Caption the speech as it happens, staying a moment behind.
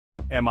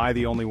Am I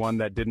the only one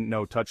that didn't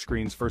know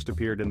touchscreens first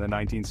appeared in the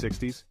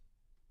 1960s?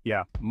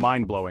 Yeah,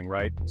 mind-blowing,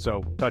 right?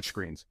 So,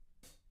 touchscreens.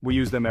 We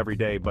use them every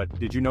day, but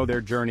did you know their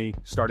journey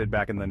started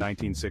back in the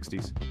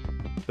 1960s?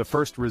 The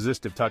first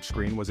resistive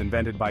touchscreen was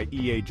invented by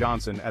E.A.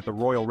 Johnson at the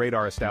Royal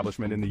Radar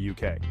establishment in the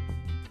UK.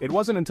 It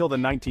wasn't until the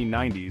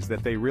 1990s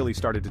that they really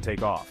started to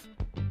take off.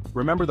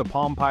 Remember the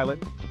Palm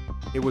Pilot?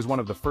 It was one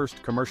of the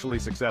first commercially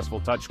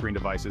successful touchscreen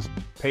devices,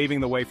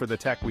 paving the way for the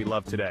tech we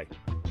love today.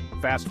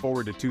 Fast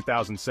forward to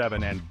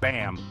 2007 and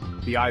bam,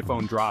 the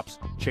iPhone drops,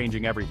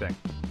 changing everything.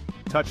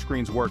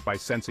 Touchscreens work by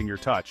sensing your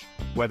touch,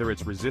 whether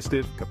it's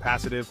resistive,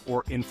 capacitive,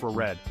 or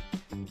infrared.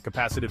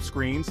 Capacitive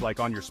screens,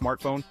 like on your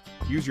smartphone,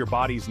 use your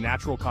body's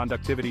natural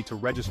conductivity to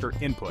register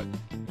input.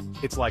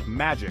 It's like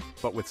magic,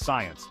 but with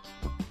science.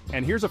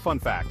 And here's a fun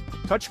fact,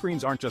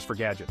 touchscreens aren't just for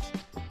gadgets.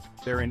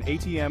 They're in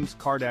ATMs,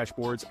 car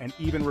dashboards, and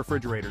even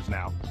refrigerators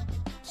now.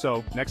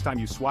 So, next time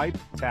you swipe,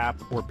 tap,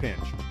 or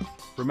pinch,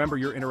 remember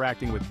you're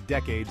interacting with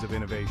decades of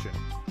innovation.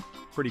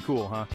 Pretty cool, huh?